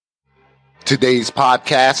Today's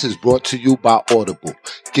podcast is brought to you by Audible.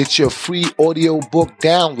 Get your free audiobook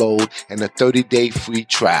download and a 30-day free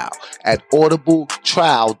trial at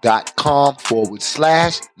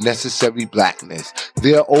audibletrial.com/necessary blackness.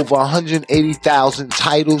 There are over 180,000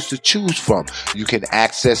 titles to choose from. You can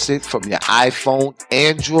access it from your iPhone,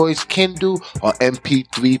 Android's Kindle, or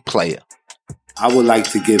MP3 player. I would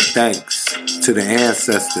like to give thanks to the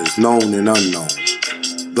ancestors, known and unknown,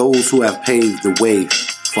 those who have paved the way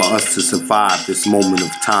for us to survive this moment of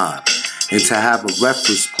time and to have a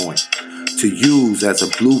reference point to use as a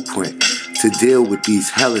blueprint to deal with these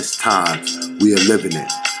hellish times we are living in.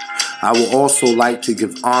 I would also like to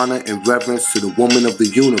give honor and reverence to the woman of the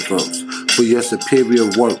universe for your superior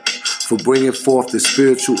work, for bringing forth the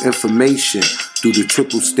spiritual information through the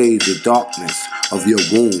triple stage of darkness of your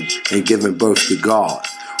womb and giving birth to God.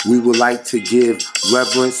 We would like to give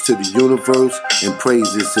reverence to the universe and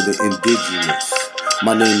praises to the indigenous.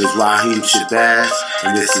 My name is Raheem Shabazz,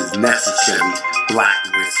 and this is Necessary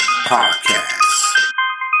Blackness Podcast.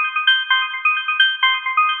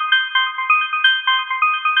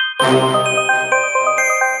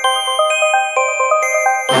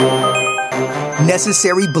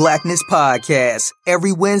 Necessary Blackness Podcast,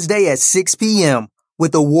 every Wednesday at 6 p.m.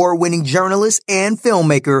 with award-winning journalist and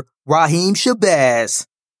filmmaker Raheem Shabazz.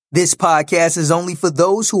 This podcast is only for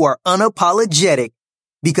those who are unapologetic,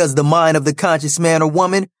 because the mind of the conscious man or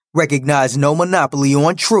woman recognizes no monopoly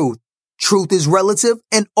on truth. Truth is relative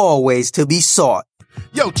and always to be sought.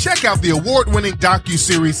 Yo, check out the award-winning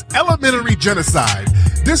docuseries Elementary Genocide.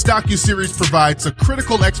 This docuseries provides a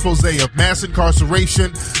critical expose of mass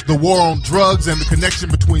incarceration, the war on drugs, and the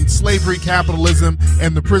connection between slavery, capitalism,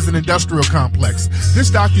 and the prison industrial complex.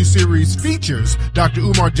 This docuseries features Dr.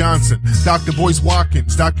 Umar Johnson, Dr. Boyce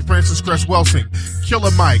Watkins, Dr. Francis Cress Welsing,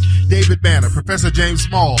 Killer Mike, David Banner, Professor James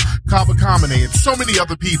Small, Kaba Kamene, and so many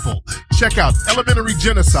other people. Check out Elementary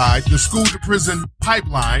Genocide, the School to Prison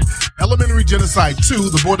Pipeline, Elementary Genocide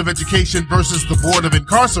 2, the Board of Education versus the Board of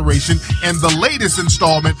Incarceration, and the latest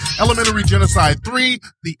installment, Elementary Genocide 3,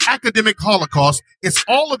 the Academic Holocaust. It's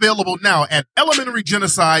all available now at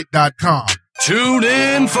elementarygenocide.com. Tune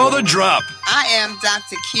in for the drop. I am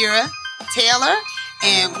Dr. Kira Taylor,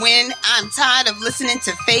 and when I'm tired of listening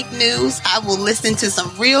to fake news, I will listen to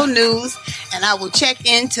some real news, and I will check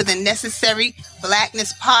into the Necessary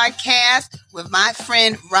Blackness Podcast with my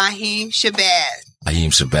friend Raheem Shabazz.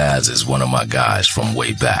 Raheem Shabazz is one of my guys from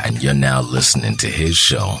way back, and you're now listening to his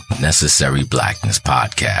show, Necessary Blackness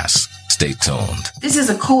Podcast. Stay tuned. This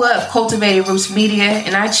is Akua of Cultivated Roots Media,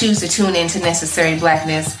 and I choose to tune in to Necessary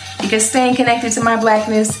Blackness because staying connected to my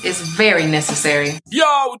blackness is very necessary.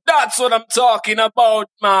 Yo, that's what I'm talking about,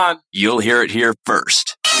 man. You'll hear it here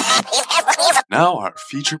first. Now our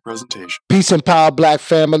feature presentation. Peace and power, Black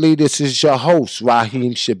family. This is your host,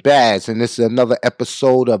 Raheem Shabazz, and this is another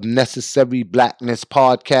episode of Necessary Blackness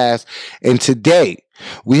Podcast. And today,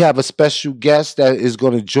 we have a special guest that is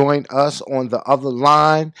going to join us on the other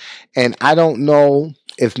line. And I don't know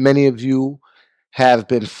if many of you have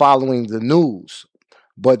been following the news,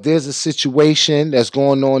 but there's a situation that's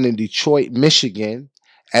going on in Detroit, Michigan,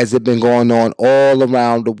 as it's been going on all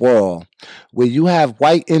around the world, where you have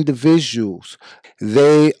white individuals.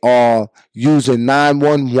 They are using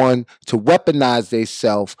 911 to weaponize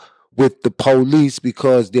themselves with the police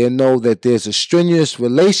because they know that there's a strenuous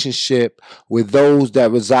relationship with those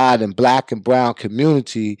that reside in black and brown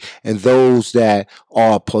community and those that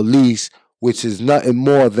are police, which is nothing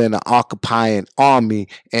more than an occupying army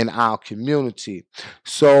in our community.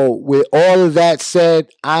 So with all of that said,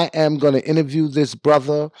 I am going to interview this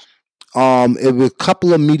brother. It was a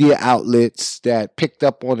couple of media outlets that picked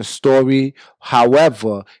up on the story.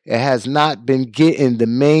 However, it has not been getting the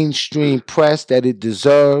mainstream press that it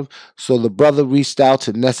deserved. So the brother reached out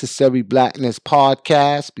to Necessary Blackness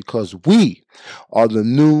Podcast because we are the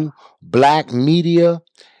new black media.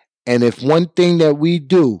 And if one thing that we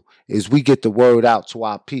do is we get the word out to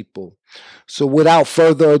our people. So without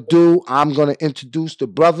further ado, I'm going to introduce the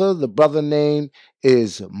brother. The brother name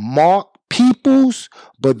is Mark Peoples,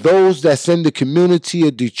 but those that's in the community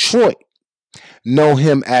of Detroit know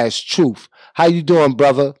him as Truth. How you doing,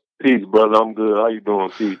 brother? Peace, brother. I'm good. How you doing?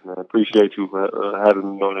 Peace, man. Appreciate you for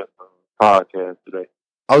having me on that podcast today.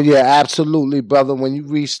 Oh, yeah, absolutely, brother. When you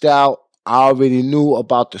reached out, I already knew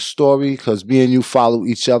about the story because me and you follow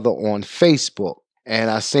each other on Facebook. And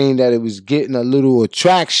I seen that it was getting a little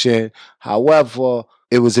attraction. However,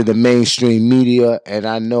 it was in the mainstream media, and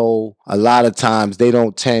I know a lot of times they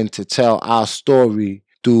don't tend to tell our story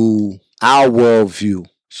through our worldview.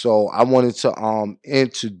 So I wanted to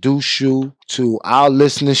introduce you to our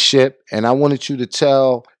listenership, and I wanted you to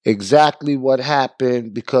tell exactly what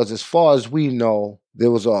happened, because as far as we know, there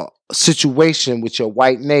was a situation with your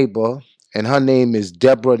white neighbor, and her name is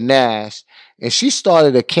Deborah Nash, and she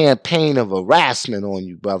started a campaign of harassment on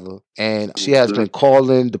you, brother. And she has been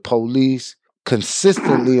calling the police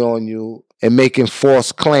consistently on you and making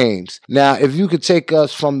false claims. Now, if you could take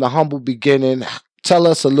us from the humble beginning, tell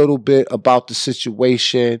us a little bit about the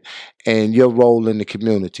situation and your role in the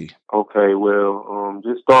community. Okay, well,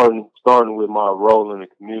 just starting with my role in the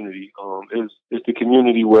community, it's the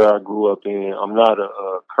community where I grew up in. I'm not a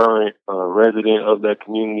current resident of that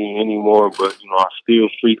community anymore, but I still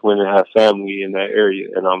frequent and have family in that area,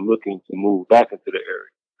 and I'm looking to move back into the area.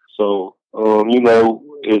 So,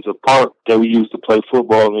 it's a park that we used to play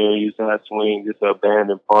football in. We used to have swings. It's an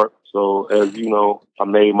abandoned park. So, as you know, I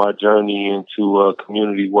made my journey into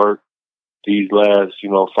community work. These last,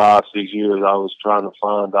 5, 6 years, I was trying to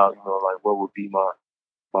find out, like what would be my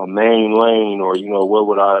main lane, or, what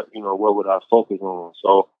would I focus on?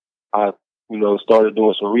 So I, started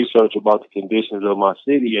doing some research about the conditions of my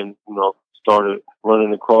city, and, started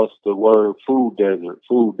running across the word food desert,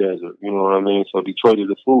 you know what I mean? So Detroit is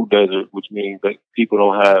a food desert, which means that people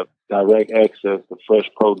don't have direct access to fresh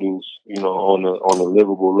produce, on a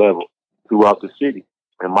livable level throughout the city.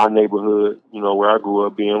 And my neighborhood, where I grew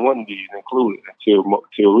up, being one of these included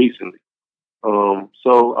until recently.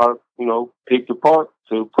 So I, picked a park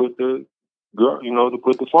to put the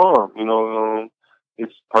farm.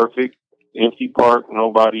 It's perfect, empty park.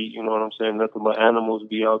 Nobody, nothing but animals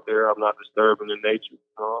be out there. I'm not disturbing the nature.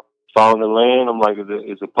 Found the land. I'm like,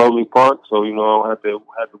 it's a public park, so I don't have to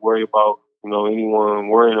worry about anyone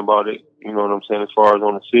worrying about it. As far as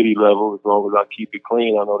on the city level, as long as I keep it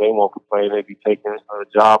clean, I know they won't complain. They'd be taking a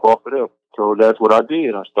job off of them. So that's what I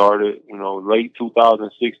did. I started, late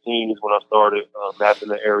 2016 is when I started mapping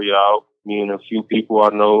the area out. Me and a few people I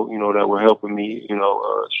know, that were helping me,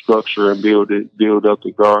 structure and build up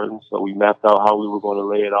the garden. So we mapped out how we were going to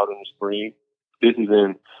lay it out in the spring. This is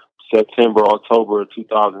in September, October of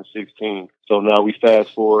 2016. So now we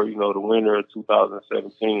fast forward, the winter of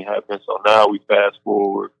 2017 happened. So now we fast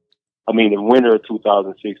forward. The winter of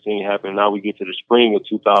 2016 happened. Now we get to the spring of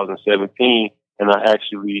 2017, and I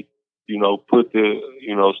actually,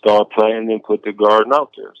 start planting and put the garden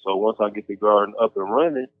out there. So once I get the garden up and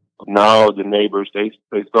running, now the neighbors, they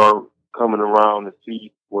start coming around to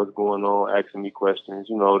see what's going on, asking me questions.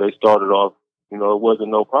 They started off, it wasn't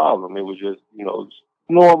no problem. It was just,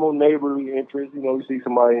 normal neighborly interest. You see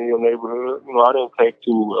somebody in your neighborhood. I didn't take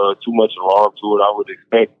too much alarm to it. I would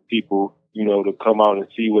expect people, to come out and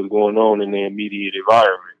see what's going on in their immediate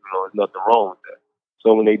environment. There's nothing wrong with that.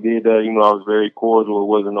 So when they did that, I was very cordial. It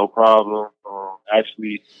wasn't no problem.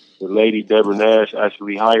 Actually, the lady, Deborah Nash,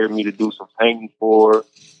 actually hired me to do some painting for her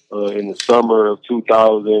in the summer of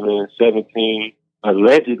 2017,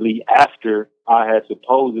 allegedly after I had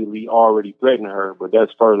supposedly already threatened her, but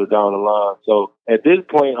that's further down the line. So at this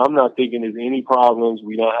point, I'm not thinking there's any problems.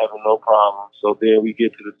 We're not having no problems. So then we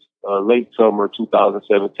get to the late summer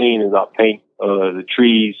 2017, as I paint the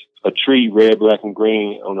trees, a tree red, black, and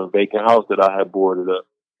green on a vacant house that I had boarded up,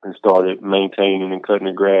 and started maintaining and cutting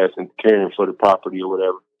the grass and caring for the property or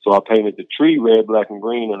whatever. So I painted the tree red, black, and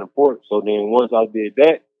green on the porch. So then once I did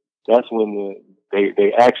that, that's when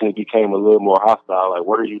they actually became a little more hostile. Like,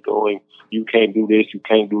 what are you doing? You can't do this, you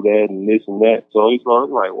can't do that, and this and that. So it's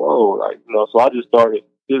like, whoa, so I just started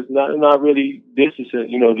just not really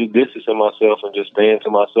distancing, just distancing myself and just staying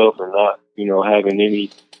to myself and not, having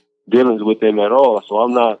any dealings with them at all. So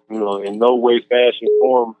I'm not, in no way, fashion,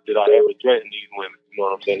 form did I ever threaten these women. You know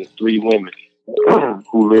what I'm saying? It's 3 women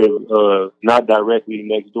who live not directly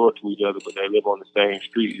next door to each other, but they live on the same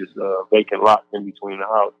street, just vacant lots in between the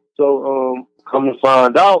house. So come to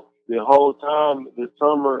find out, the whole time, the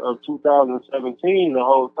summer of 2017, the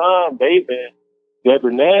whole time,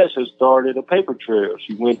 Deborah Nash has started a paper trail.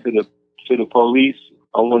 She went to the police,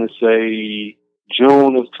 I want to say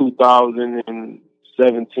June of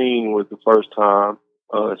 2017 was the first time,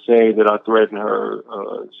 saying that I threatened her,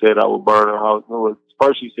 said I would burn her house. No,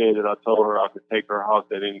 first she said that I told her I could take her house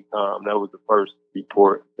at any time. That was the first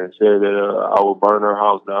report, and said that I would burn her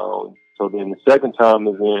house down. So then the second time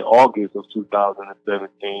is in August of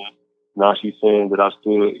 2017. Now she's saying that I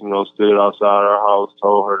stood outside her house,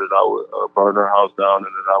 told her that I would burn her house down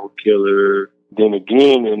and that I would kill her. Then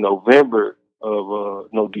again in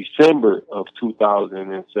December of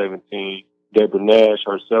 2017, Deborah Nash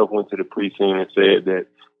herself went to the precinct and said that,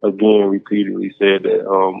 again, repeatedly said that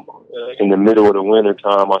in the middle of the winter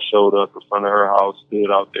time, I showed up in front of her house,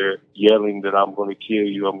 stood out there yelling that I'm going to kill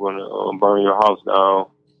you, I'm going to burn your house down.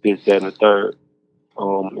 this, that, and the third.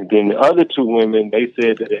 And then the other two women, they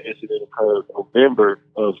said that the incident occurred November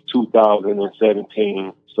of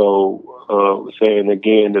 2017. So, saying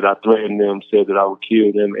again that I threatened them, said that I would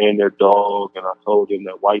kill them and their dog, and I told them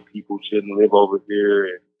that white people shouldn't live over here.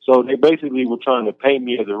 And so they basically were trying to paint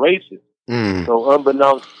me as a racist. So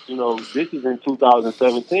unbeknownst, this is in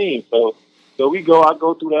 2017. So I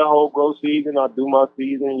go through that whole grow season. I do my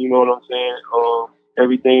season, you know what I'm saying?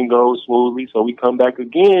 Everything goes smoothly. So we come back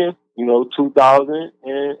again,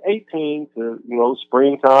 2018 to,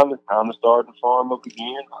 springtime. It's time to start the farm up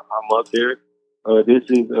again. I'm up there. This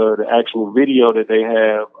is the actual video that they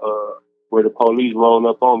have where the police roll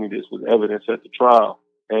up on me. This was evidence at the trial.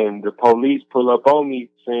 And the police pull up on me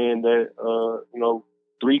saying that,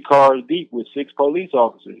 3 cars deep with 6 police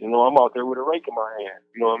officers. I'm out there with a rake in my hand.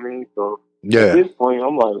 You know what I mean? So at this point,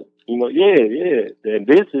 I'm like, yeah. And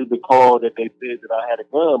this is the call that they said that I had a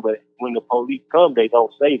gun. But when the police come, they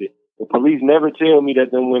don't say that. The police never tell me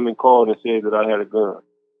that them women called and said that I had a gun.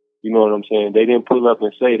 You know what I'm saying? They didn't pull up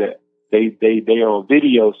and say that. They on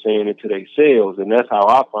video saying it to themselves, and that's how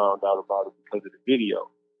I found out about it, because of the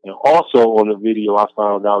video. And also on the video, I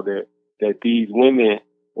found out that these women,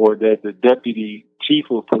 or that the deputy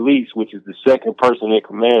chief of police, which is the second person in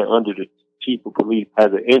command under the chief of police,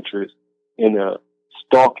 has an interest in a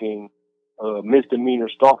stalking, misdemeanor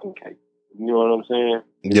stalking case. You know what I'm saying?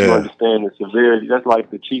 Yeah. You understand the severity. That's like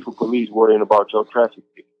the chief of police worrying about your traffic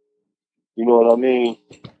ticket. You know what I mean?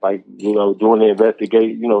 Like, doing the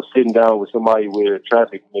investigation, sitting down with somebody with a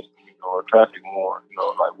traffic misdemeanor or a traffic warrant,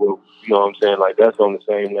 like, well, you know what I'm saying? Like, that's on the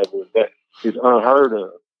same level as that. It's unheard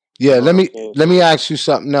of. Yeah, let me ask you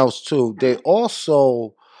something else too. They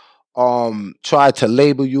also tried to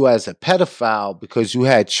label you as a pedophile because you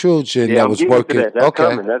had children that was working. To that.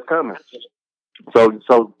 That's coming. So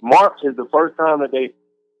March is the first time that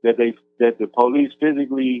the police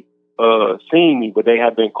physically seen me, but they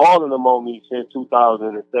have been calling them on me since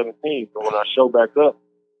 2017. So when I show back up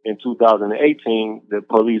in 2018, the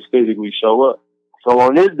police physically show up. So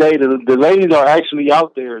on this day, the ladies are actually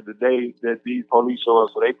out there the day that these police show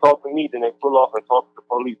up. So they talk to me, then they pull off and talk to the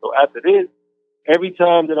police. So after this, every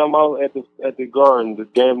time that I'm out at the garden,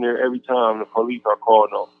 damn near every time the police are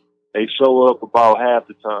called on, they show up about half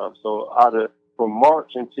the time. So from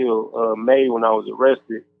March until May, when I was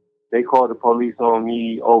arrested, they called the police on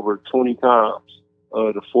me over 20 times.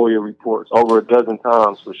 The FOIA reports, over a dozen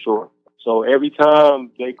times for sure. So every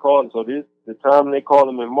time they called, the time they called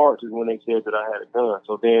them in March is when they said that I had a gun.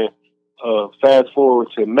 So then, fast forward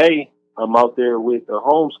to May, I'm out there with a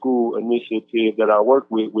homeschool initiative that I work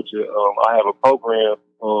with, which I have a program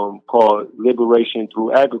called Liberation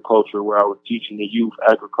Through Agriculture, where I was teaching the youth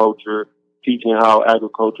agriculture, teaching how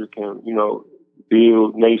agriculture can,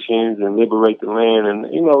 build nations and liberate the land, and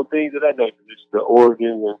things of that nature. It's the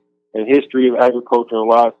origins and history of agriculture and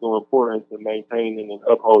why it's so important to maintaining and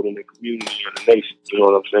upholding the community and the nation. You know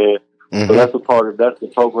what I'm saying? Mm-hmm. So that's the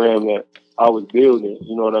program that I was building.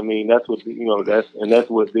 You know what I mean? That's what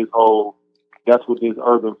that's what this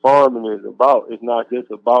urban farming is about. It's not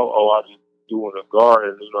just about, I just doing a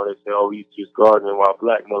garden. They say, he's just gardening while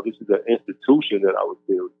black. No, this is an institution that I was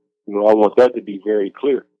building. I want that to be very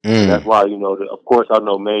clear. That's why, of course, I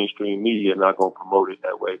know mainstream media not going to promote it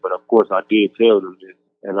that way, but of course I did tell them this.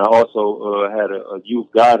 And I also had a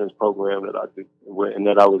youth guidance program that I did, and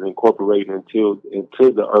that I was incorporating into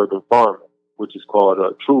the urban farming, which is called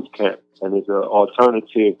Truth Camp, and it's an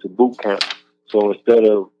alternative to boot camp. So instead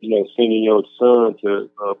of sending your son to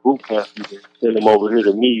boot camp, you can send him over here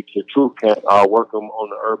to me to Truth Camp. I'll work him on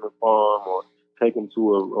the urban farm, or take them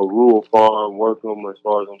to a rural farm, work them as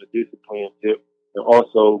far as on the discipline tip, and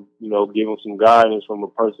also, give them some guidance from a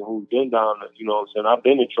person who's been down there. You know what I'm saying? I've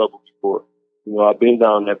been in trouble before. I've been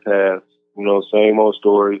down that path, same old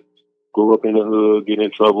story. Grew up in the hood, get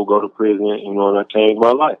in trouble, go to prison, and I changed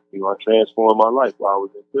my life. I transformed my life while I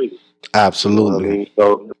was in prison. Absolutely. You know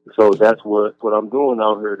what I mean? So that's what I'm doing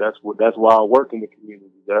out here. That's why I work in the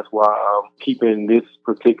community. That's why I'm keeping this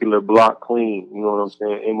particular block clean. You know what I'm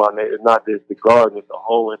saying? In my neighborhood, it's not just the garden; it's the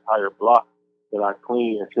whole entire block that I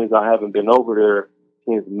clean. And since I haven't been over there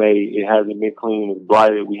since May, it hasn't been clean. It's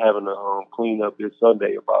blighted. We having a clean up this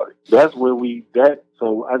Sunday about it. That's where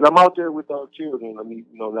So as I'm out there with our children, let me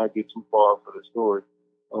not get too far for the story.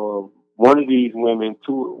 One of these women,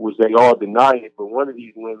 which they all deny it, but one of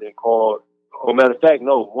these women called. Oh, matter of fact,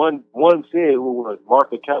 no. One said, who was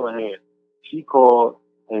Martha Callahan. She called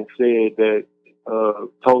and said that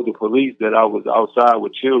told the police that I was outside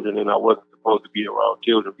with children and I wasn't supposed to be around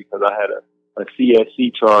children because I had a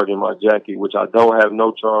CSC charge in my jacket, which I don't have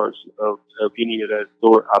no charge of any of that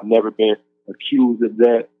sort. I've never been accused of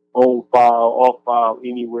that. on file, off file,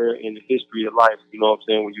 anywhere in the history of life. You know what I'm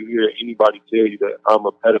saying? When you hear anybody tell you that I'm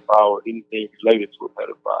a pedophile or anything related to a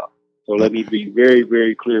pedophile. So let me be very,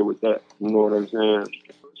 very clear with that. You know what I'm saying?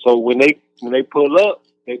 So when they pull up,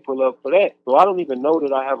 they pull up for that. So I don't even know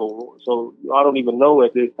that I have a warrant. So I don't even know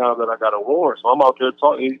at this time that I got a warrant. So I'm out there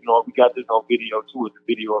talking. You know, we got this on video too. It's a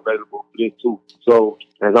video available for this too. So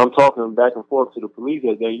as I'm talking back and forth to the police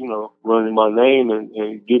as they, you know, running my name and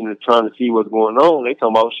trying to see what's going on, they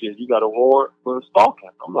talking about shit. You got a warrant for stalking?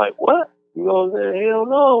 I'm like, what? You know what I'm saying? Hell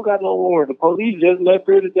no, I don't got no warrant. The police just left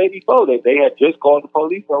here the day before. They had just called the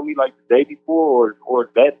police on me like the day before or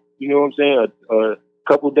that, you know what I'm saying, a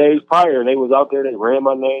couple of days prior, and they was out there. They ran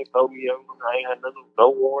my name, told me I ain't had no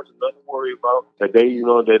warrants, nothing to worry about. That they, you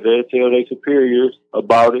know, that they tell their superiors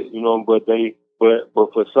about it, you know, but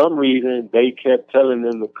for some reason they kept telling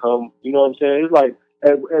them to come. You know what I'm saying? It's like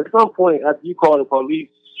at some point after you call the police,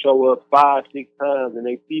 show up 5-6 times, and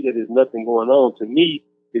they see that there's nothing going on. To me,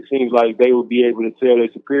 it seems like they would be able to tell their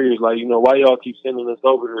superiors, like, you know, why y'all keep sending us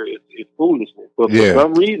over here? It's foolishness. But for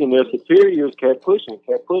some reason, their superiors kept pushing.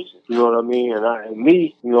 You know what I mean? And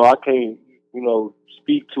me, you know, I can't, you know,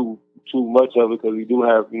 speak too much of it because we do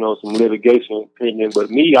have, you know, some litigation pending. But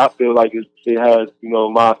me, I feel like it has, you know,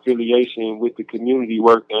 my affiliation with the community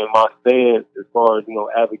work and my stance as far as, you know,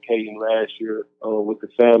 advocating last year with the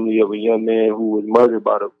family of a young man who was murdered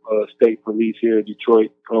by the state police here in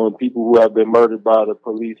Detroit. People who have been murdered by the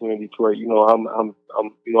police here in Detroit. You know, I'm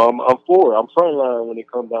for it. I'm frontline when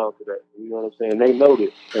it comes down to that. You know what I'm saying? They know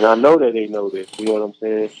this, and I know that they know this. You know what I'm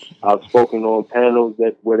saying? I've spoken on panels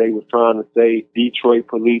where they was trying to say Detroit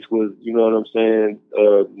police was, you know what I'm saying,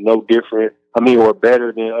 no different. I mean, or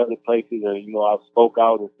better than other places. And, you know, I spoke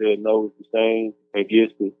out and said, no, it's the same,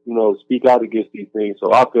 against it, you know, speak out against these things.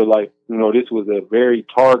 So I feel like, you know, this was a very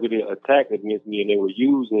targeted attack against me, and they were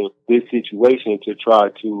using this situation to try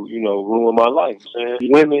to, you know, ruin my life, man.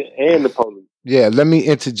 Women and the police. Yeah, let me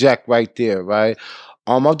interject right there, right?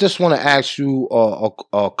 I just want to ask you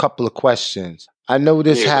a couple of questions. I know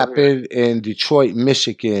this happened in Detroit,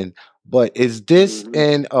 Michigan, but is this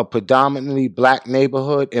in a predominantly black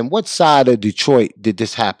neighborhood? And what side of Detroit did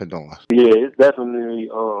this happen on? Yeah, it's definitely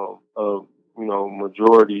you know,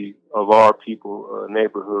 majority of our people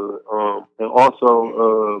neighborhood. And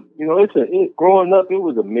also, you know, growing up, it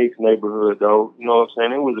was a mixed neighborhood though. You know what I'm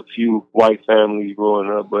saying? There was a few white families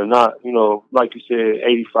growing up, but not, you know, like you said,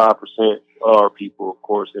 85% are people, of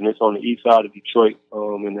course. And it's on the east side of Detroit,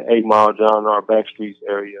 in the 8 Mile John R. Backstreet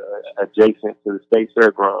area, adjacent to the state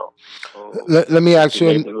fairground. Let me ask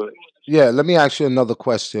you. Let me ask you another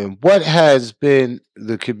question. What has been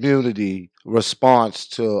the community response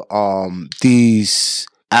to these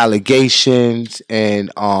allegations,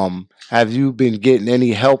 and have you been getting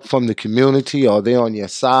any help from the community? Are they on your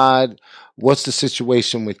side? What's the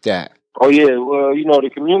situation with that? Oh yeah, well, you know, the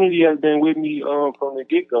community has been with me from the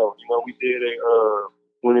get-go. You know, we did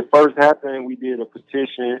when it first happened, we did a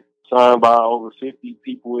petition signed by over 50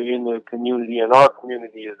 people in the community, and our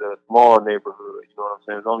community is a small neighborhood. You know what I'm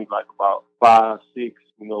saying? It's only like about 5, 6,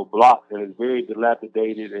 you know, blocks, and it's very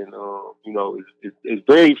dilapidated, and you know, it's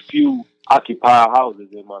very few occupied houses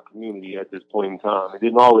in my community at this point in time.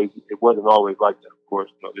 It wasn't always like that. Of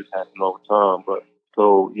course, you know, this happened over time, but.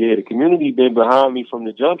 So, yeah, the community been behind me from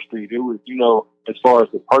the jump street. It was, you know, as far as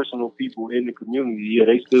the personal people in the community, yeah,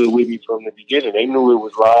 they stood with me from the beginning. They knew it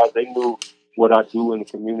was live. They knew what I do in the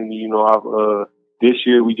community. You know, this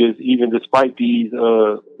year we just, even despite these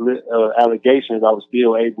allegations, I was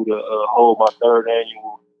still able to hold my 3rd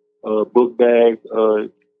annual book bag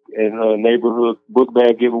and neighborhood book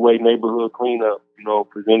bag giveaway, neighborhood cleanup, you know,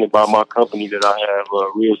 presented by my company that I have,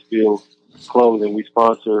 Real Steel Clothing. We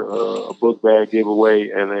sponsor a book bag giveaway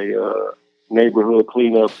and a neighborhood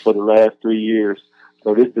cleanup for the last 3 years.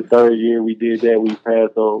 So this is the 3rd year we did that. We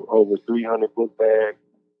passed over 300 book bags,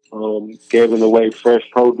 giving away fresh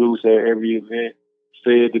produce at every event,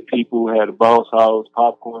 fed the people, had a bounce house,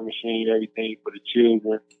 popcorn machine, everything for the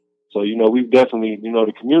children. So, you know, we've definitely, you know,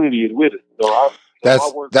 the community is with us.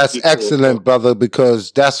 So that's excellent, brother,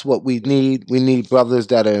 because that's what we need. We need brothers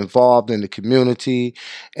that are involved in the community.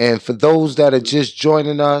 And for those that are just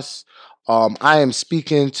joining us, I am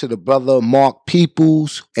speaking to the brother Mark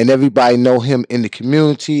Peoples, and everybody know him in the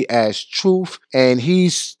community as Truth. And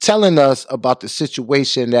he's telling us about the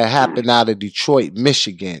situation that happened out of Detroit,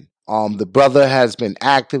 Michigan. The brother has been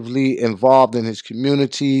actively involved in his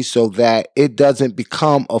community so that it doesn't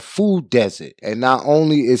become a food desert. And not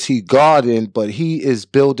only is he guarding, but he is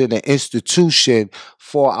building an institution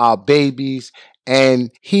for our babies.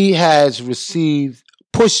 And he has received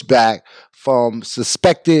pushback from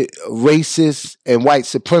suspected racists and white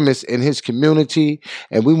supremacists in his community.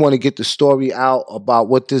 And we want to get the story out about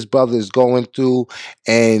what this brother is going through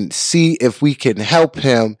and see if we can help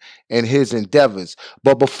him in his endeavors.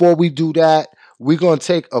 But before we do that, we're going to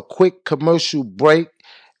take a quick commercial break.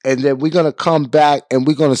 And then we're going to come back and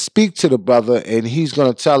we're going to speak to the brother, and he's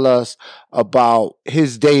going to tell us about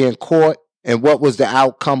his day in court and what was the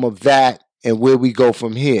outcome of that and where we go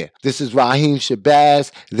from here. This is Raheem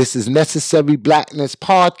Shabazz. This is Necessary Blackness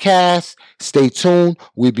Podcast. Stay tuned.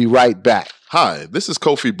 We'll be right back. Hi, this is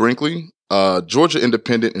Kofi Brinkley, Georgia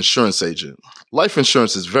Independent Insurance Agent. Life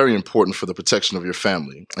insurance is very important for the protection of your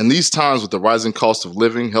family. In these times with the rising cost of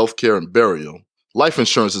living, healthcare, and burial, life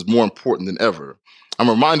insurance is more important than ever. I'm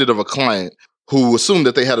reminded of a client who assumed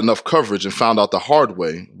that they had enough coverage and found out the hard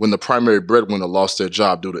way when the primary breadwinner lost their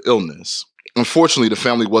job due to illness. Unfortunately, the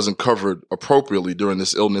family wasn't covered appropriately during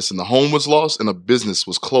this illness, and the home was lost and a business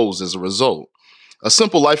was closed as a result. A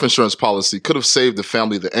simple life insurance policy could have saved the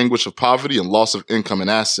family the anguish of poverty and loss of income and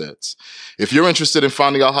assets. If you're interested in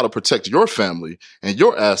finding out how to protect your family and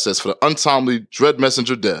your assets for the untimely dread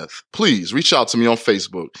messenger death, please reach out to me on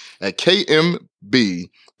Facebook at KMB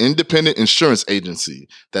Independent Insurance Agency.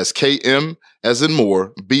 That's KM as in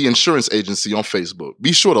more, B Insurance Agency on Facebook.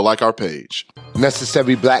 Be sure to like our page.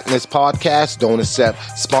 Necessary Blackness Podcast don't accept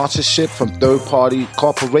sponsorship from third-party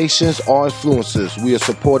corporations or influencers. We are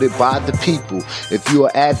supported by the people. If you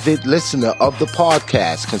are an avid listener of the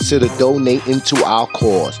podcast, consider donating to our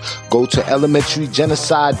cause. Go to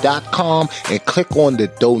elementarygenocide.com and click on the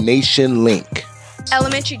donation link.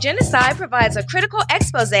 Elementary Genocide provides a critical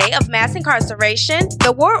expose of mass incarceration,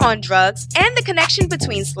 the war on drugs, and the connection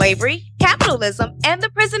between slavery, capitalism, and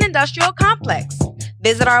the prison industrial complex.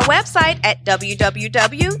 Visit our website at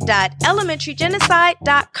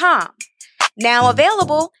www.elementarygenocide.com. Now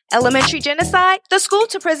available, Elementary Genocide, the School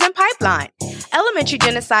to Prison Pipeline. Elementary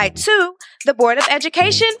Genocide 2, the Board of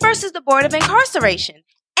Education versus the Board of Incarceration.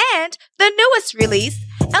 And the newest release,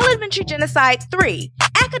 Elementary Genocide 3,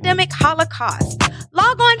 Academic Holocaust.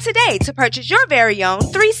 Log on today to purchase your very own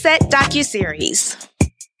 3-set docuseries.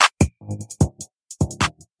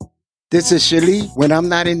 This is Shali. When I'm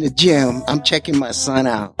not in the gym, I'm checking my son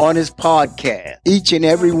out on his podcast each and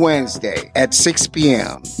every Wednesday at 6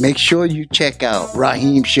 p.m. Make sure you check out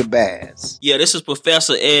Raheem Shabazz. Yeah, this is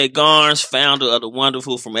Professor Ed Garnes, founder of the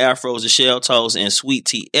wonderful From Afros to Shell Toes and Sweet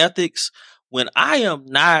Tea Ethics. When I am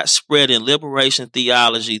not spreading liberation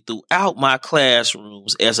theology throughout my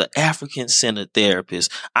classrooms as an African-centered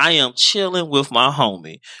therapist, I am chilling with my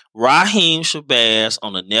homie, Raheem Shabazz,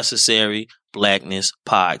 on the Necessary Blackness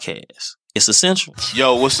Podcast. It's essential.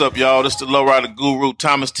 Yo, what's up, y'all? This is the Lowrider Guru,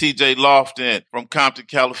 Thomas T.J. Lofton from Compton,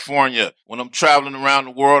 California. When I'm traveling around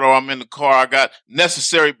the world or I'm in the car, I got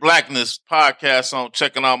Necessary Blackness podcast on,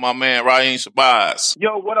 checking out my man, Raheem Shabazz.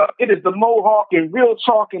 Yo, what up? It is the Mohawk and Real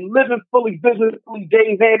Talk and Living Fully Business Fully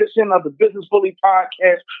Dave Anderson of the Business Fully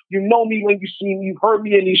Podcast. You know me when you see me. You've heard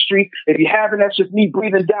me in these streets. If you haven't, that's just me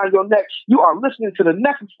breathing down your neck. You are listening to the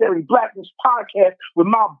Necessary Blackness Podcast with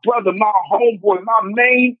my brother, my homeboy, my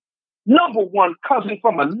main number one cousin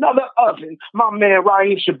from another oven, my man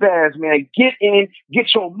Raheem Shabazz, man. Get in,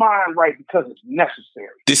 get your mind right, because it's necessary.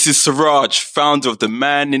 This is Siraj, founder of the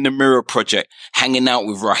Man in the Mirror Project, hanging out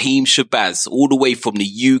with Raheem Shabazz, all the way from the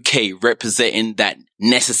UK, representing that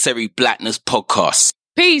Necessary Blackness podcast.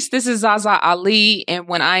 Peace, this is Zaza Ali, and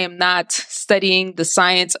when I am not studying the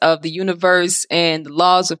science of the universe and the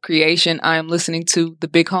laws of creation, I am listening to the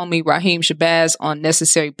big homie Raheem Shabazz on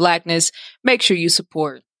Necessary Blackness. Make sure you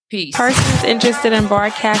support. Peace. Persons interested in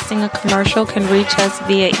broadcasting a commercial can reach us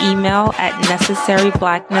via email at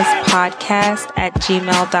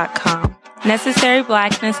necessaryblacknesspodcast@gmail.com. Necessary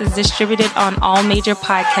Blackness is distributed on all major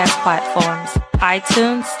podcast platforms: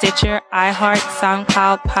 iTunes, Stitcher, iHeart,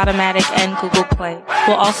 SoundCloud, Podomatic, and Google Play.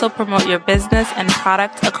 We'll also promote your business and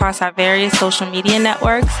product across our various social media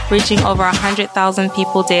networks, reaching over 100,000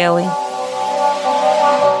 people daily.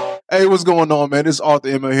 Hey, what's going on, man? This is Arthur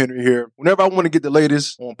M. Henry here. Whenever I want to get the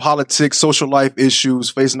latest on politics, social life issues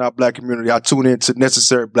facing our black community, I tune in to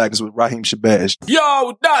Necessary Blackness with Raheem Shabazz.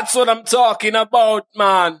 Yo, that's what I'm talking about,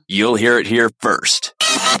 man. You'll hear it here first.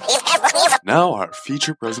 Now our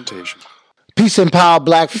feature presentation. Peace and power,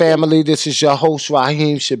 black family. This is your host,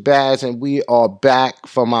 Raheem Shabazz, and we are back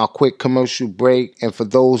from our quick commercial break. And for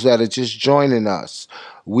those that are just joining us,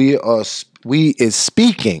 we is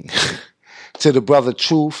speaking to the brother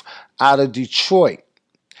Truth out of Detroit,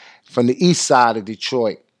 from the east side of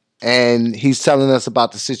Detroit. And he's telling us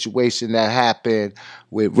about the situation that happened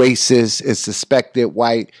with racist and suspected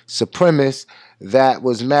white supremacists that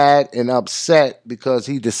was mad and upset because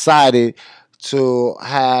he decided to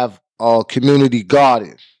have community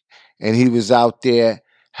garden, and he was out there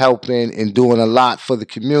helping and doing a lot for the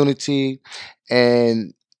community.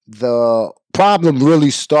 And the problem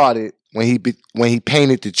really started when he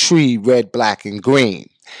painted the tree red, black, and green.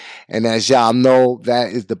 And as y'all know,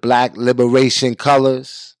 that is the Black Liberation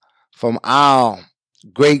colors from our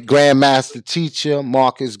great grandmaster teacher,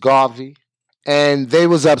 Marcus Garvey. And they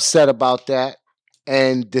was upset about that.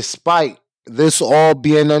 And despite this all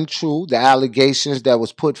being untrue, the allegations that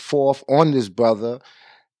was put forth on this brother,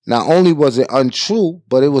 not only was it untrue,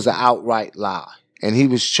 but it was an outright lie. And he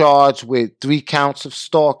was charged with 3 counts of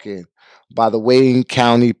stalking by the Wayne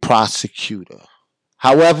County prosecutor.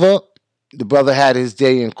 However, the brother had his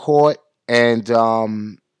day in court, and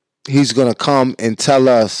he's going to come and tell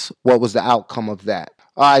us what was the outcome of that.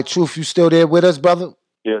 All right, Truth, you still there with us, brother?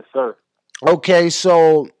 Yes, sir. Okay,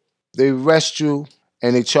 so they arrest you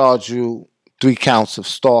and they charge you 3 counts of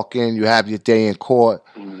stalking. You have your day in court.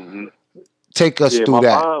 Mm-hmm. Take us through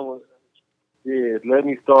that. Let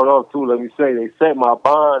me start off, too. Let me say, they set my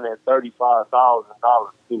bond at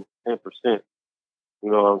 $35,000, too, 10%.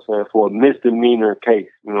 You know what I'm saying? For a misdemeanor case,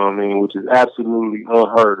 you know what I mean? Which is absolutely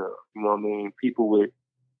unheard of. You know what I mean? People with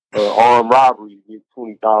armed robbery get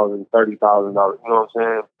 $20,000, $30,000. You know what I'm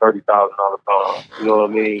saying? $30,000 bond. You know what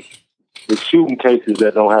I mean? With shooting cases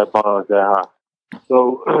that don't have bonds that high.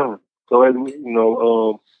 So, as we,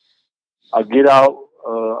 I get out.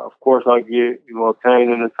 Of course, I get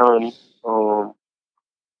obtain an attorney. So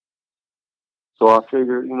I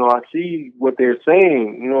figure, I see what they're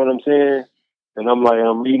saying. You know what I'm saying? And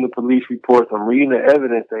I'm reading the police reports. I'm reading the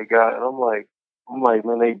evidence they got, and I'm like,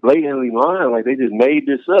 man, they blatantly lying. Like they just made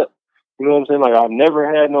this up. You know what I'm saying? Like I've never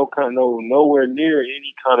had nowhere near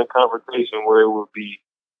any kind of conversation where it would be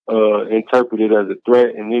interpreted as a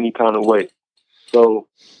threat in any kind of way. So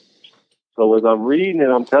as I'm reading it,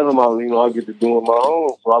 I'm telling my, I get to doing my own.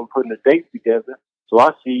 So I'm putting the dates together. So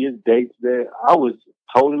I see it's dates that I was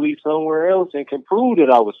totally somewhere else and can prove that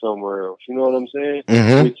I was somewhere else. You know what I'm saying?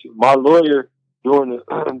 Mm-hmm. Which my lawyer during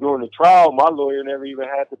the trial, my lawyer never even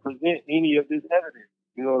had to present any of this evidence.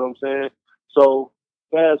 You know what I'm saying? So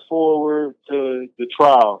fast forward to the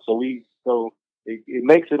trial. So it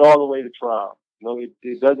makes it all the way to trial.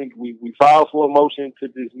 It doesn't. We filed for a motion to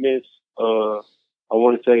dismiss. I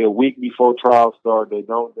want to say a week before trial started.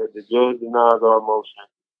 The judge denies our motion.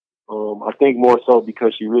 I think more so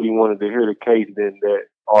because she really wanted to hear the case than that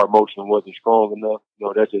our motion wasn't strong enough.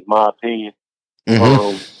 That's just my opinion.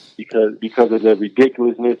 Mm-hmm. Because of the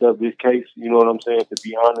ridiculousness of this case, you know what I'm saying? To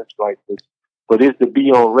be honest, for this to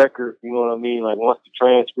be on record, you know what I mean? Like once the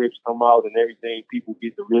transcripts come out and everything, people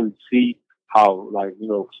get to really see how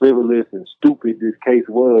frivolous and stupid this case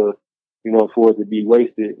was. For it to be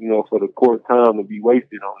wasted, for the court time to be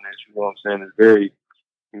wasted on this, you know what I'm saying? It's very,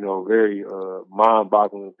 very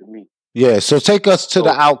mind-boggling to me. Yeah, so take us to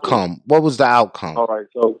the outcome. What was the outcome? All right,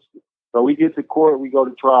 so we get to court, we go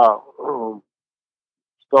to trial.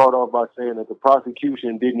 Start off by saying that the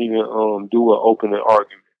prosecution didn't even do an opening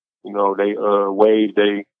argument. They waived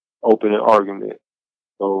a opening argument.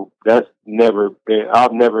 So that's never been.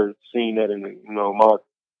 I've never seen that in my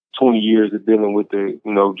 20 years of dealing with the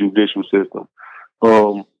judicial system.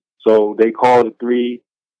 So they called the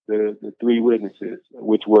three witnesses,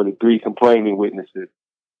 which were the 3 complaining witnesses.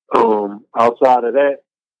 Outside of that,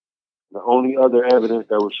 the only other evidence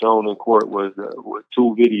that was shown in court was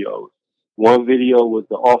 2 videos. One video was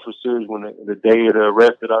the officers when the day of the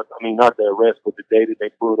arrest not the arrest, but the day that they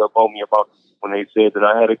pulled up on me about when they said that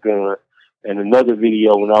I had a gun. And another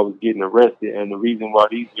video when I was getting arrested. And the reason why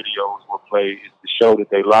these videos were played is to show that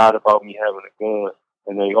they lied about me having a gun.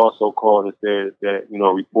 And they also called and said that,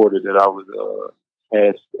 reported that I was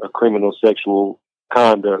had a criminal sexual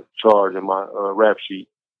conduct charge in my rap sheet.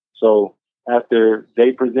 So after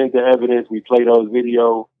they present the evidence, we play those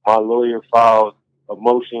videos. My lawyer filed a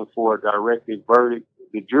motion for a directed verdict.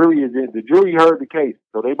 The jury heard the case,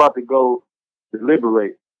 so they about to go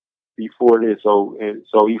deliberate before this. So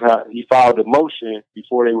he filed a motion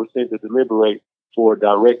before they were sent to deliberate for a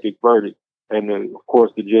directed verdict, and then, of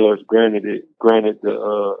course, the judge granted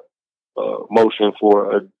the motion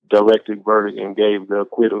for a directed verdict and gave the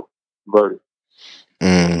acquittal verdict.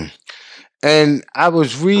 And I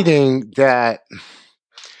was reading that,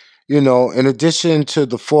 in addition to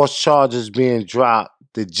the false charges being dropped,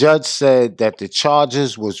 the judge said that the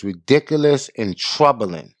charges was ridiculous and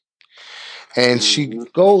troubling. And she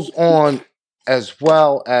goes on as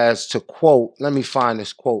well as to quote, let me find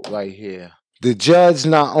this quote right here. The judge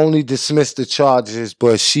not only dismissed the charges,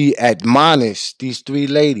 but she admonished these 3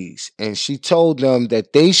 ladies, and she told them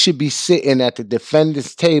that they should be sitting at the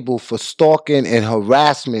defendant's table for stalking and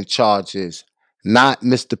harassment charges, not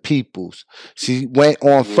Mr. Peoples. She went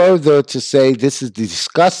on further to say this is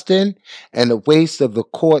disgusting and a waste of the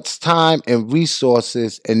court's time and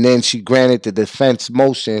resources. And then she granted the defense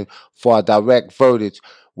motion for a direct verdict,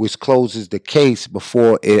 which closes the case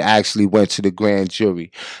before it actually went to the grand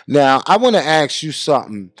jury. Now, I want to ask you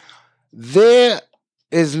something. There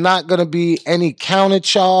is not going to be any counter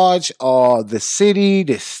charge, or the city,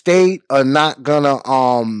 the state are not going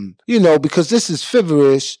to, because this is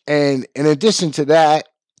feverish. And in addition to that,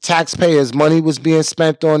 taxpayers' money was being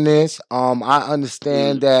spent on this. I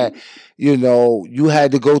understand that, you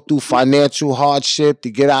had to go through financial hardship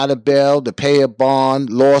to get out of bail, to pay a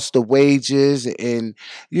bond, lost the wages, and,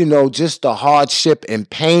 just the hardship and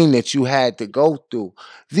pain that you had to go through.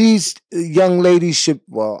 These young ladies should,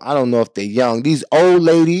 well, I don't know if they're young, these old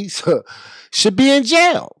ladies should be in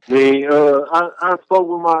jail. I spoke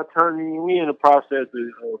with my attorney. We in the process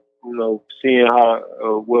of seeing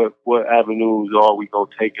how what avenues are we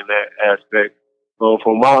gonna take in that aspect.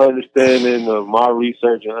 From my understanding of my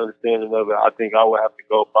research and understanding of it, I think I would have to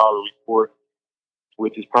go file a report,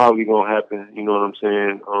 which is probably gonna happen. You know what I'm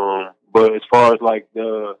saying? But as far as like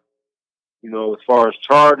as far as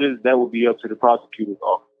charges, that would be up to the prosecutor's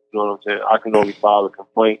office. You know what I'm saying? I can only file a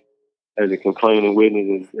complaint as a complaining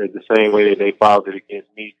witness as the same way that they filed it against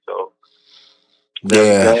me. So,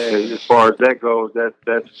 as far as that goes,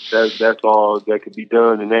 that's all that could be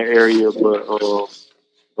done in that area. But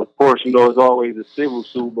of course, it's always a civil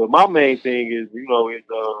suit. But my main thing is,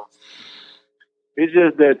 it's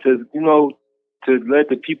just that to let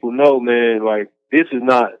the people know, man, like this is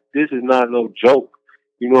not no joke.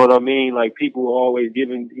 You know what I mean? Like people are always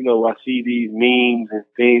giving, I see these memes and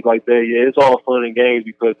things like that. Yeah, it's all fun and games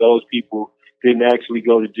because those people didn't actually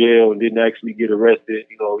go to jail and didn't actually get arrested.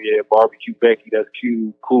 Barbecue Becky, that's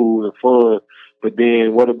cute, cool, and fun. But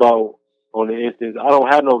then what about on the instance? I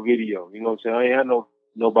don't have no video. You know what I'm saying? I ain't had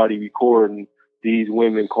nobody recording these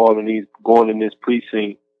women going in this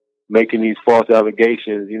precinct, making these false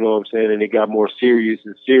allegations. You know what I'm saying? And it got more serious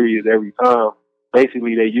and serious every time.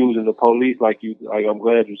 Basically, they're using the police, like I'm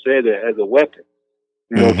glad you said that, as a weapon.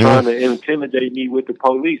 Trying to intimidate me with the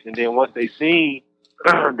police. And then once they seen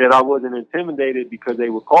that I wasn't intimidated because they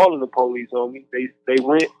were calling the police on me, they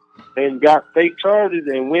went and got fake charges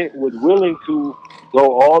and was willing to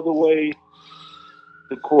go all the way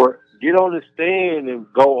to court, get on the stand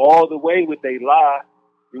and go all the way with their lie.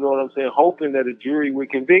 You know what I'm saying? Hoping that a jury would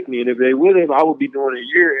convict me. And if they wouldn't, I would be doing a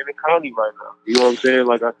year in the county right now. You know what I'm saying?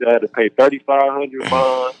 Like I said, I had to pay $3,500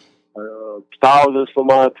 bond, thousands for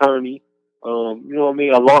my attorney. You know what I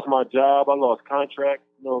mean? I lost my job. I lost contract.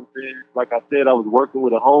 You know what I'm saying? Like I said, I was working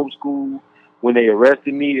with a homeschool. When they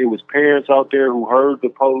arrested me, it was parents out there who heard the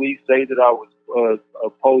police say that I was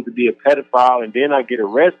supposed to be a pedophile, and then I get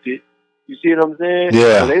arrested. You see what I'm saying?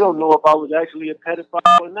 Yeah. So they don't know if I was actually a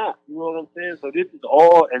pedophile or not. You know what I'm saying? So this is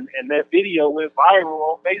all, and that video went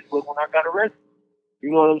viral on Facebook when I got arrested.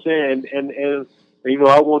 You know what I'm saying? And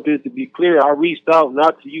I want this to be clear. I reached out,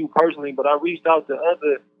 not to you personally, but I reached out to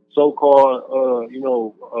other so-called,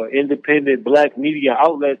 independent black media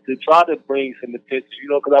outlets to try to bring some attention,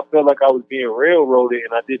 because I felt like I was being railroaded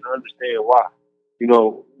and I didn't understand why. You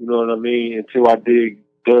know what I mean? Until I dug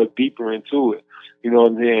deeper into it. You know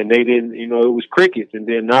what I'm saying? They didn't, it was crickets. And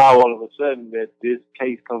then now all of a sudden that this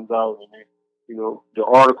case comes out and then, the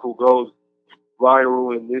article goes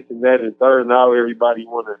viral and this and that and third. Now everybody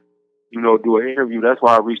want to, do an interview. That's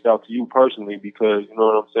why I reached out to you personally because, you know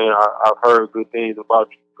what I'm saying? I've heard good things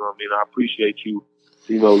about you. You know what I mean? I appreciate you,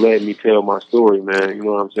 letting me tell my story, man. You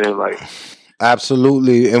know what I'm saying? Like,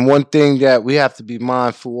 absolutely. And one thing that we have to be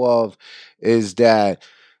mindful of is that,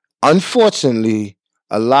 unfortunately,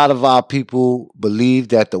 a lot of our people believe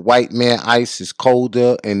that the white man ice is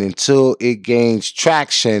colder, and until it gains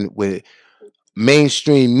traction with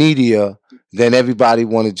mainstream media, then everybody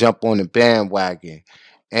want to jump on the bandwagon.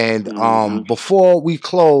 And before we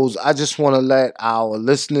close, I just want to let our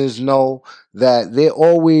listeners know that there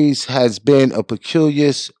always has been a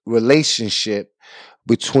peculiar relationship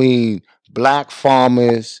between black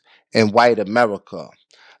farmers and white America.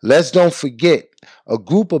 Let's don't forget, a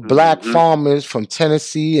group of black farmers from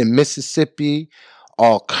Tennessee and Mississippi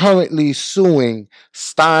are currently suing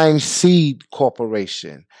Stein Seed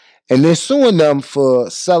Corporation. And they're suing them for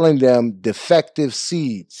selling them defective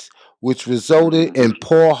seeds, which resulted in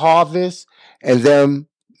poor harvest and them,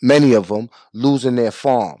 many of them, losing their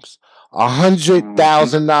farms.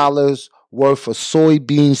 $100,000 worth of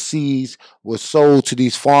soybean seeds was sold to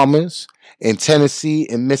these farmers in Tennessee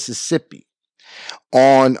and Mississippi.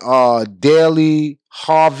 On daily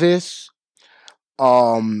harvest,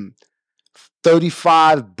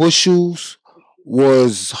 35 bushels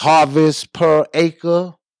was harvest per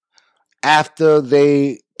acre after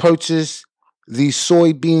they purchased these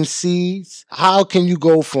soybean seeds? How can you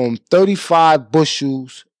go from 35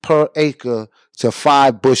 bushels per acre to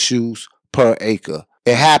 5 bushels per acre?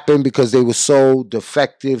 It happened because they were sold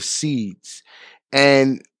defective seeds.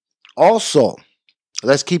 And also,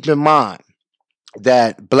 let's keep in mind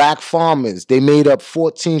that black farmers, they made up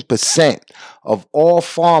 14% of all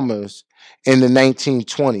farmers in the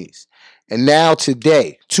 1920s. And now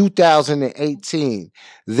today, 2018,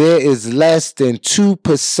 there is less than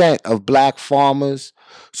 2% of black farmers.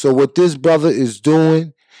 So what this brother is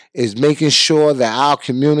doing is making sure that our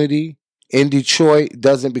community in Detroit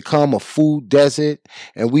doesn't become a food desert.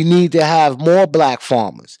 And we need to have more black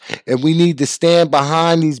farmers. And we need to stand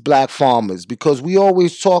behind these black farmers because we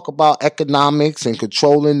always talk about economics and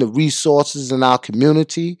controlling the resources in our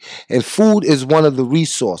community. And food is one of the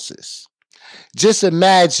resources. Just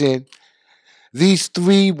imagine these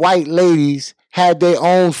 3 white ladies had their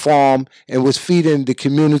own farm and was feeding the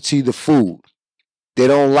community the food. They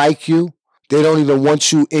don't like you. They don't even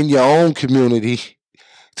want you in your own community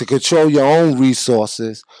to control your own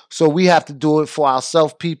resources. So we have to do it for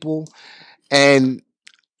ourselves, people. And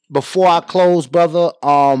before I close, brother,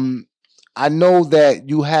 I know that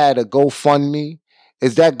you had a GoFundMe.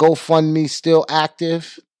 Is that GoFundMe still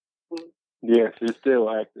active? Yes, it's still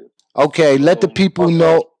active. Okay, let the people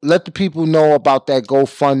know. Let the people know about that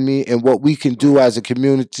GoFundMe and what we can do as a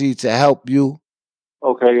community to help you.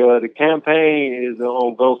 Okay, the campaign is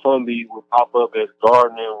on GoFundMe. Will pop up as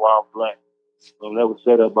Gardening While Black. That was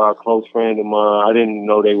set up by a close friend of mine. I didn't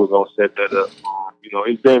know they were going to set that up.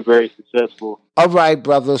 It's been very successful. All right,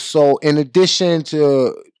 brother. So in addition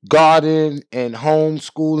to garden and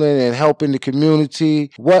homeschooling and helping the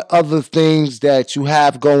community, what other things that you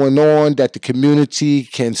have going on that the community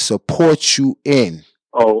can support you in?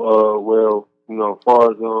 Well, as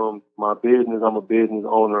far as my business, I'm a business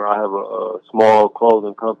owner. I have a small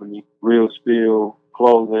clothing company, Real Spill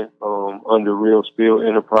Clothing, under Real Spill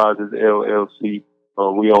Enterprises LLC.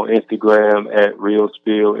 We on Instagram at Real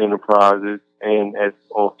Spill Enterprises and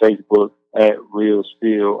on Facebook at Real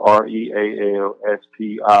Spill RealSpill.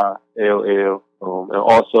 And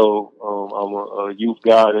also, I'm a youth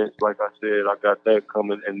guidance. Like I said, I got that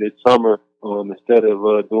coming. And this summer, instead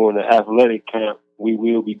of doing an athletic camp, we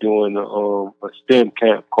will be doing a STEM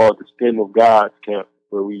camp called the STEM of Gods camp,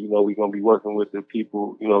 where we're going to be working with the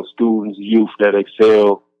people, students, youth that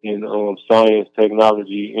excel in science,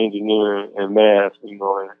 technology, engineering, and math, and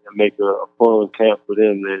make a fun camp for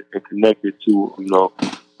them and connect it to,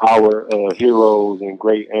 our heroes and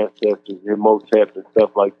great ancestors, Imhotep and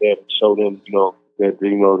stuff like that, and show them,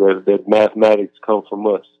 that mathematics come from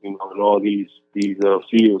us, and all these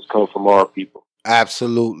fields come from our people.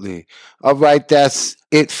 Absolutely. All right, that's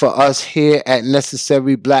it for us here at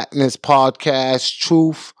Necessary Blackness Podcast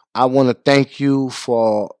Truth. I want to thank you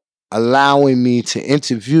for allowing me to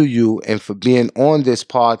interview you and for being on this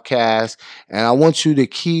podcast. And I want you to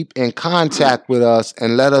keep in contact with us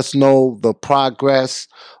and let us know the progress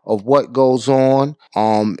of what goes on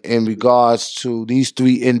in regards to these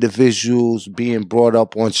 3 individuals being brought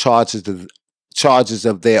up on charges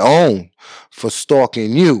of their own for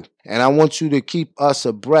stalking you. And I want you to keep us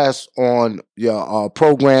abreast on your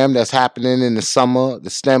program that's happening in the summer,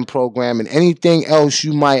 the STEM program, and anything else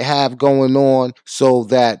you might have going on so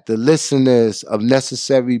that the listeners of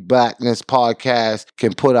Necessary Blackness Podcast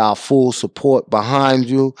can put our full support behind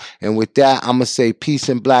you. And with that, I'm going to say peace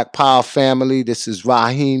and black power, family. This is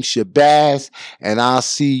Raheem Shabazz, and I'll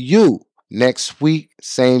see you next week,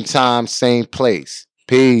 same time, same place.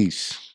 Peace.